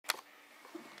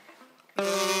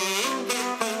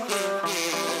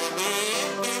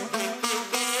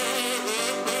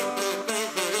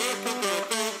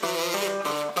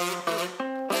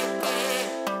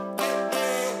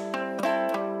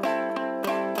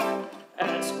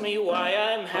me why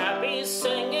I'm happy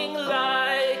singing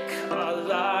like a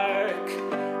lark.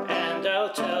 And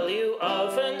I'll tell you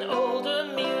of an old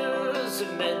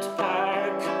amusement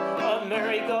park. A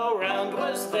merry-go-round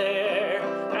was there,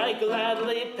 I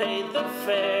gladly paid the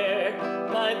fare.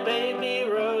 My baby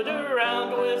rode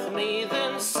around with me,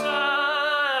 then suddenly,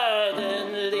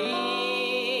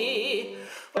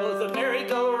 oh, the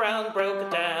merry-go-round broke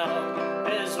down.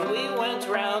 As we went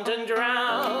round and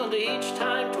round, each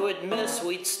time 'twould miss,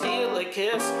 we'd steal a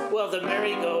kiss. Well, the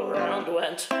merry-go-round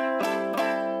went.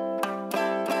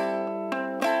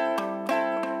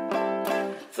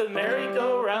 The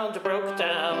merry-go-round broke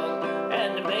down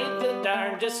and made the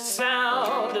darndest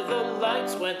sound. The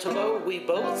lights went low, we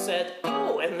both said,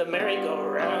 oh, and the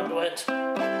merry-go-round went.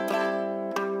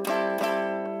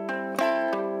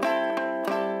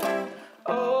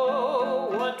 Oh,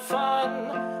 what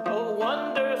fun, a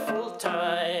wonderful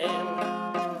time,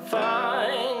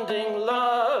 finding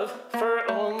love for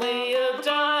only a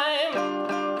dime.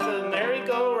 The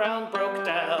merry-go-round broke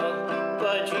down,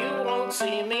 but you won't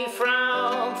see me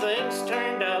frown. Things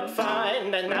turned out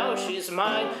fine, and now she's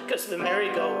mine, 'cause the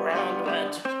merry-go-round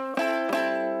went.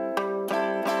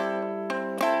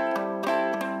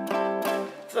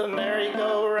 The merry